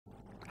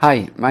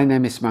Hi, my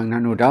name is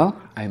Magnar Nordahl.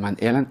 I'm an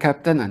airline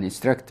captain and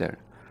instructor.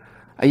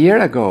 A year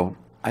ago,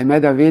 I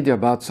made a video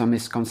about some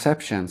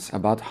misconceptions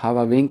about how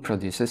a wing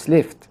produces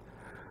lift.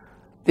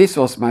 This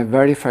was my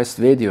very first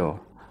video,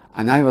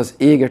 and I was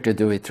eager to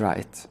do it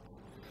right.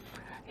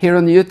 Here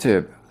on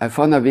YouTube, I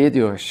found a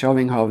video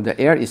showing how the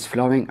air is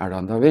flowing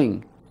around the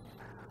wing.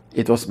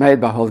 It was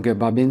made by Holger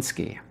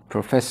Babinski,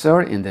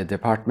 professor in the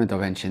Department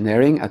of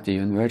Engineering at the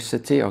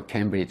University of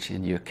Cambridge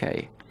in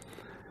UK.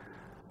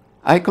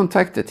 I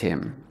contacted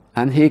him,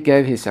 and he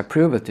gave his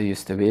approval to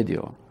use the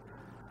video.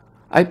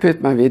 I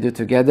put my video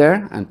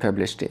together and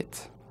published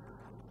it.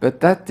 But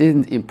that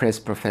didn't impress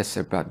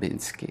Professor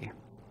Babinski.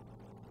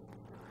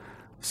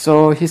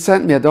 So he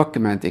sent me a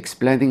document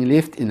explaining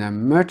lift in a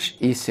much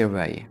easier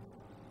way.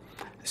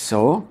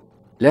 So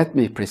let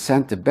me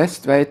present the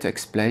best way to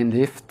explain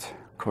lift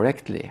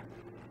correctly.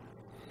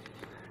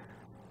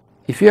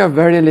 If you have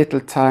very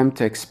little time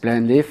to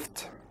explain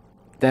lift,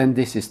 then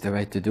this is the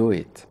way to do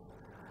it.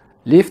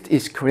 Lift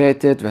is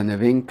created when the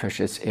wing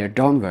pushes air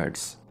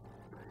downwards.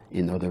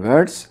 In other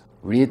words,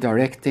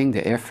 redirecting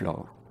the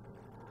airflow.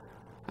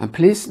 And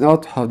please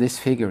note how this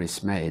figure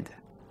is made.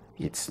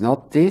 It's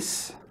not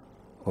this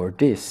or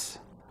this,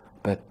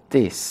 but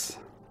this.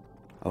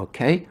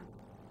 Okay?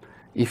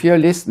 If your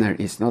listener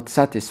is not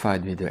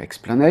satisfied with your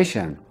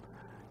explanation,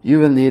 you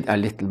will need a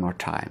little more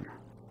time.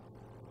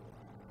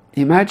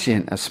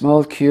 Imagine a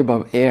small cube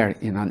of air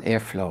in an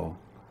airflow.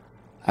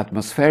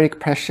 Atmospheric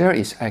pressure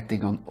is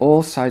acting on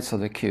all sides of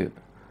the cube,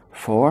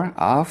 fore,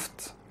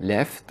 aft,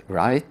 left,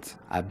 right,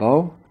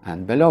 above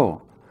and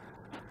below.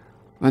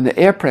 When the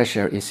air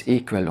pressure is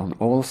equal on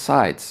all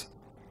sides,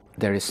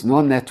 there is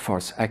no net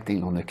force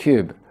acting on the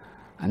cube,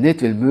 and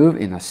it will move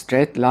in a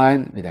straight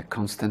line with a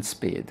constant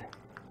speed.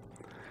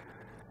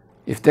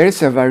 If there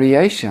is a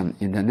variation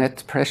in the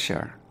net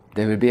pressure,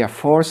 there will be a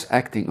force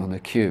acting on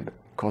the cube,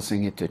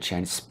 causing it to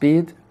change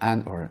speed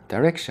and/or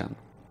direction.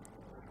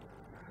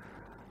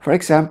 For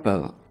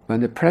example, when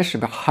the pressure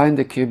behind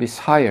the cube is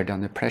higher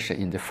than the pressure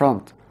in the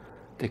front,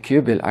 the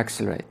cube will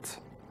accelerate.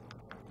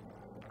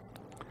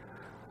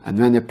 And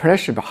when the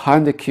pressure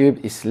behind the cube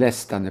is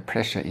less than the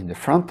pressure in the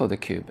front of the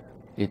cube,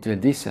 it will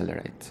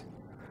decelerate.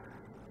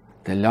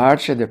 The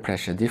larger the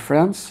pressure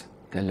difference,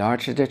 the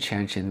larger the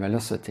change in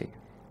velocity.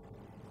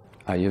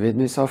 Are you with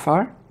me so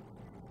far?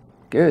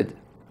 Good.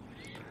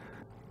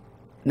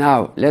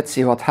 Now let's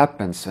see what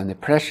happens when the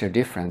pressure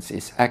difference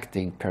is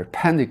acting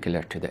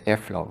perpendicular to the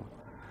airflow.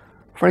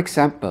 For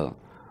example,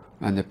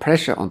 when the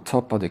pressure on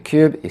top of the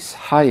cube is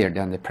higher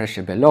than the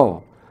pressure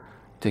below,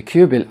 the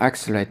cube will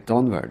accelerate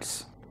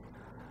downwards.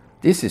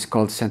 This is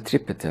called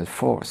centripetal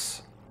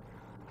force,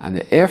 and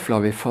the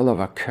airflow will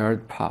follow a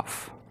curved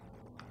path.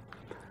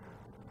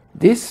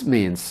 This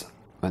means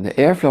when the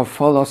airflow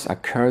follows a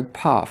curved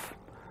path,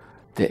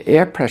 the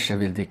air pressure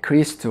will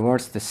decrease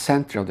towards the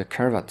center of the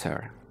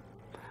curvature,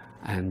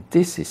 and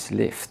this is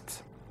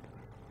lift.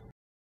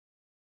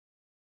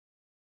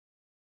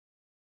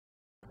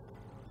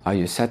 Are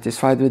you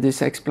satisfied with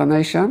this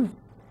explanation,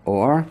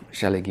 or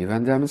shall I give a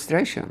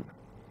demonstration?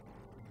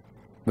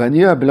 When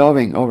you are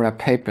blowing over a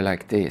paper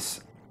like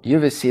this,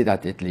 you will see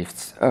that it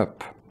lifts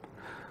up.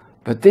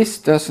 But this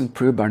doesn't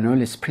prove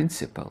Bernoulli's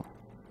principle.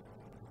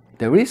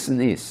 The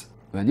reason is,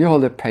 when you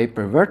hold the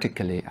paper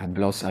vertically and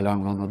blows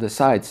along one of the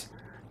sides,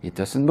 it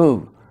doesn't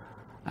move.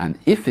 And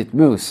if it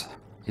moves,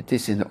 it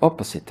is in the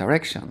opposite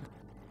direction.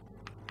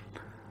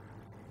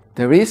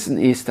 The reason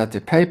is that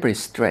the paper is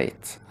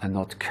straight and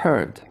not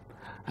curved,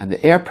 and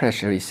the air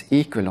pressure is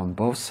equal on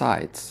both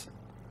sides.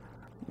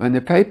 When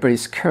the paper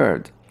is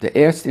curved, the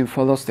air stream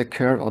follows the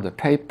curve of the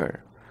paper,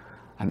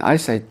 and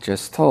as I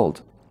just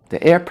told,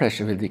 the air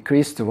pressure will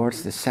decrease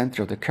towards the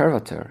center of the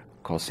curvature,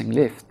 causing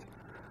lift.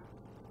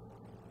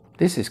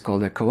 This is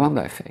called the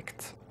Coanda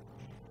effect.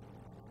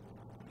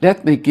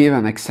 Let me give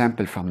an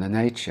example from the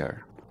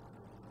nature.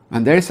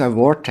 When there is a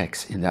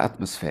vortex in the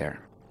atmosphere,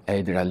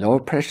 either a low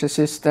pressure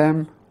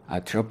system,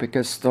 a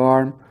tropical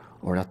storm,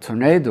 or a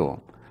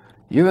tornado,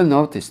 you will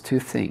notice two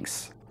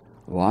things.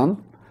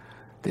 One,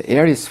 the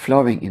air is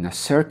flowing in a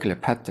circular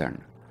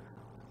pattern.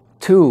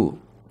 Two,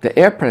 the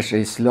air pressure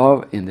is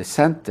low in the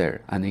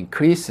center and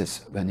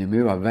increases when you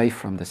move away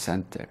from the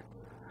center.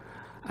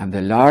 And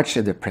the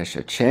larger the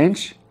pressure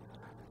change,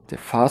 the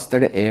faster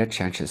the air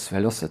changes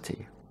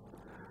velocity.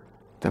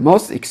 The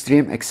most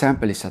extreme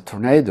example is a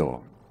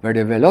tornado, where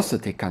the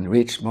velocity can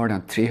reach more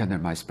than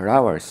 300 miles per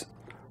hour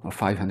or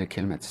 500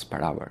 kilometers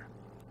per hour.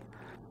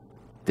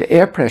 The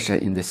air pressure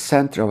in the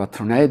center of a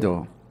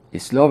tornado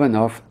is low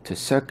enough to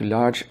circle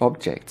large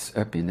objects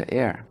up in the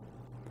air.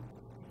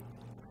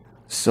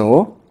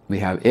 So, we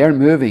have air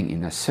moving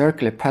in a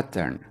circular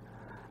pattern,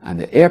 and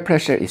the air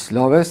pressure is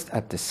lowest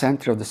at the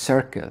center of the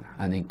circle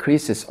and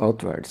increases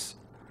outwards.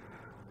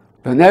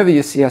 Whenever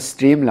you see a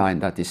streamline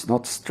that is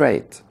not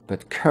straight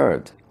but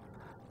curved,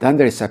 then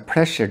there is a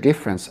pressure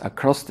difference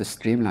across the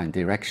streamline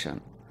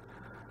direction,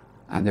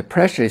 and the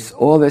pressure is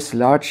always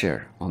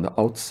larger on the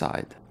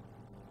outside.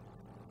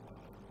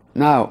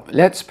 Now,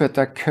 let's put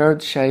a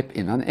curved shape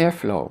in an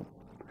airflow.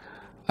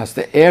 As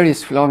the air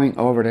is flowing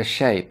over the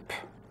shape,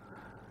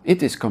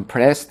 It is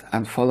compressed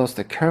and follows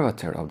the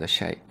curvature of the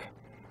shape.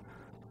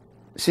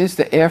 Since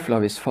the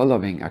airflow is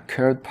following a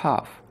curved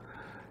path,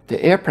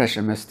 the air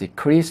pressure must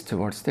decrease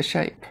towards the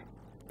shape.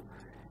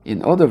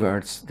 In other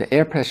words, the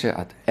air pressure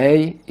at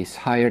A is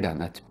higher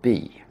than at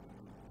B.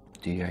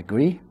 Do you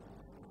agree?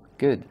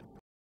 Good.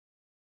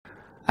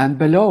 And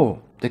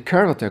below, the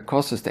curvature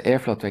causes the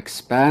airflow to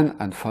expand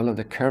and follow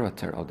the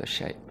curvature of the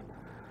shape.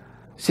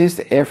 Since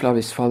the airflow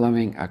is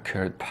following a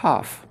curved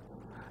path,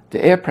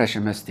 the air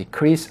pressure must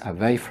decrease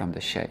away from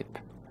the shape.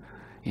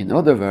 In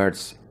other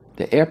words,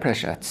 the air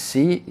pressure at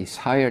C is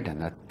higher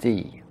than at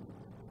D.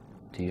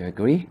 Do you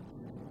agree?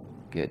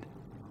 Good.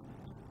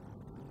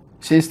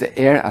 Since the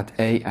air at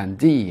A and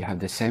D have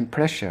the same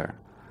pressure,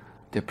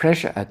 the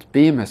pressure at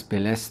B must be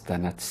less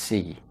than at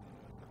C.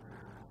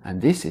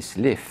 And this is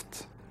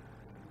lift.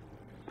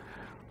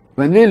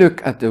 When we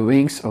look at the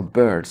wings of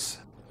birds,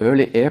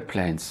 early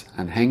airplanes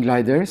and hang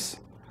gliders,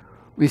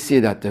 we see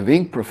that the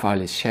wing profile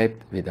is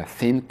shaped with a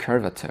thin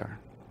curvature.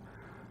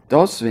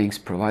 Those wings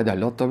provide a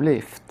lot of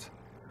lift.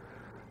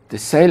 The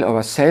sail of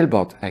a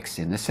sailboat acts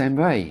in the same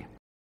way.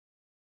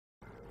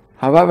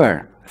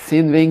 However,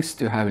 thin wings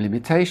do have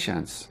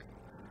limitations.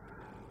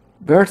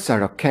 Birds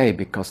are okay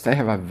because they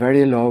have a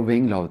very low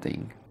wing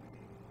loading.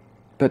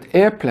 But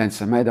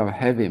airplanes are made of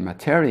heavy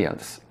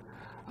materials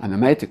and are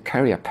made to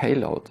carry a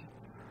payload.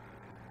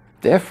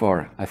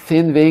 Therefore, a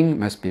thin wing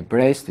must be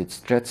braced with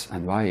struts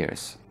and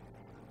wires.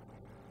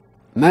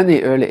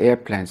 Many early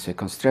airplanes were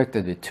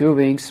constructed with two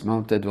wings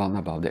mounted one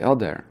above the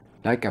other,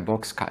 like a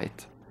box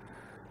kite.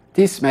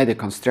 This made the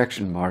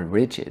construction more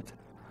rigid,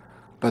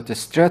 but the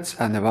struts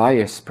and the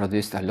wires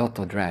produced a lot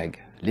of drag,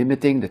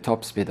 limiting the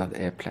top speed of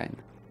the airplane.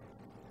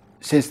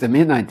 Since the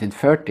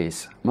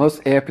mid-1930s,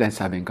 most airplanes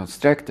have been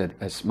constructed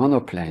as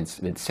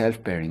monoplanes with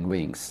self-bearing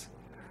wings.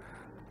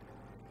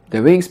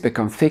 The wings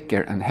become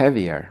thicker and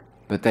heavier,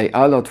 but they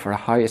allowed for a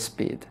higher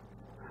speed,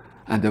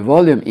 and the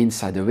volume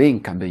inside the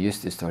wing can be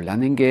used to store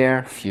landing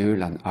gear,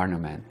 fuel and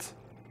armament.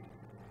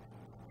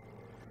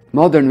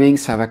 Modern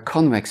wings have a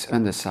convex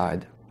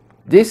underside.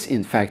 This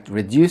in fact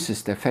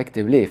reduces the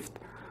effective lift,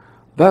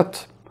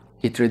 but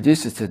it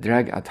reduces the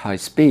drag at high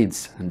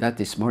speeds, and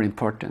that is more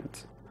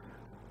important.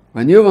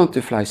 When you want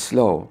to fly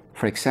slow,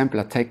 for example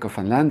a takeoff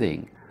and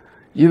landing,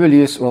 you will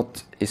use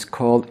what is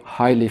called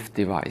high lift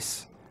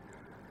device.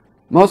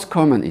 Most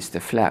common is the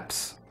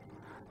flaps.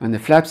 When the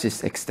flaps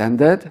is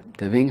extended,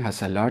 the wing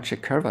has a larger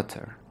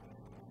curvature.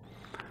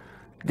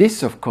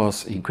 This of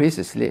course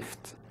increases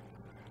lift.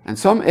 And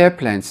some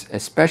airplanes,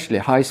 especially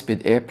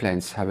high-speed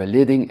airplanes, have a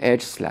leading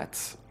edge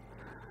slats,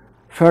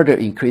 further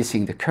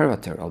increasing the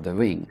curvature of the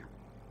wing.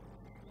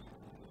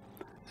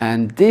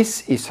 And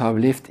this is how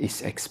lift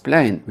is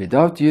explained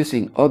without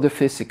using other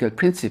physical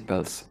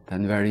principles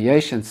than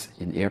variations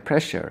in air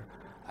pressure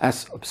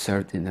as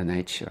observed in the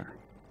nature.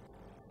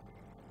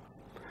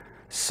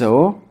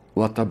 So,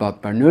 what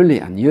about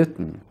Bernoulli and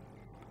Newton?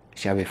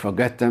 Shall we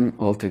forget them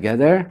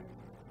altogether?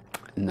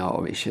 No,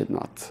 we should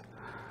not.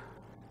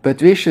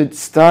 But we should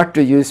start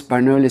to use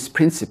Bernoulli's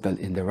principle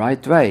in the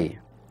right way.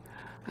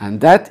 And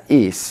that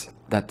is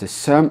that the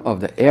sum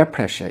of the air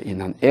pressure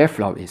in an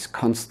airflow is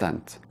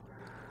constant.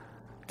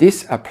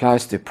 This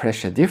applies to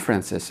pressure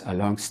differences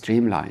along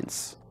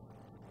streamlines.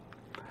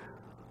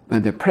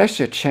 When the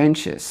pressure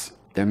changes,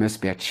 there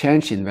must be a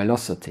change in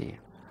velocity.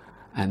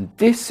 And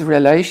this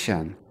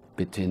relation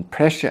between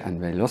pressure and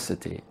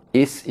velocity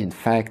is in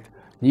fact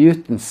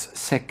Newton's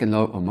second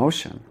law of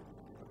motion.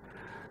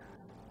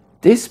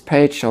 This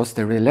page shows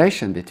the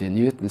relation between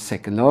Newton's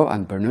second law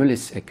and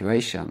Bernoulli's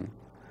equation.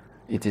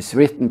 It is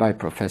written by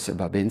Professor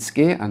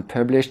Babinski and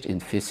published in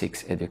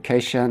Physics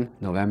Education,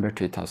 November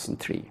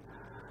 2003.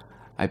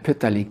 I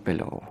put a link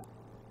below.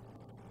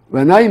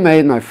 When I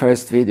made my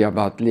first video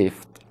about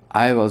lift,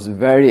 I was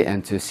very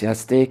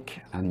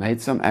enthusiastic and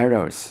made some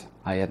errors,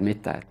 I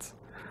admit that.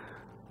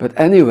 But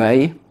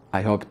anyway,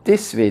 I hope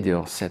this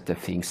video set the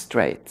thing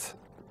straight.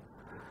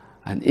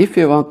 And if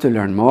you want to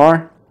learn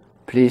more,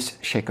 please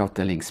check out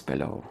the links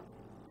below.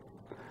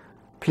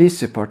 Please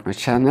support my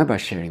channel by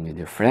sharing with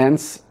your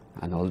friends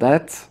and all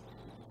that.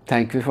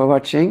 Thank you for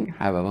watching,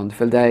 have a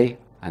wonderful day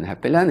and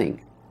happy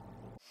landing!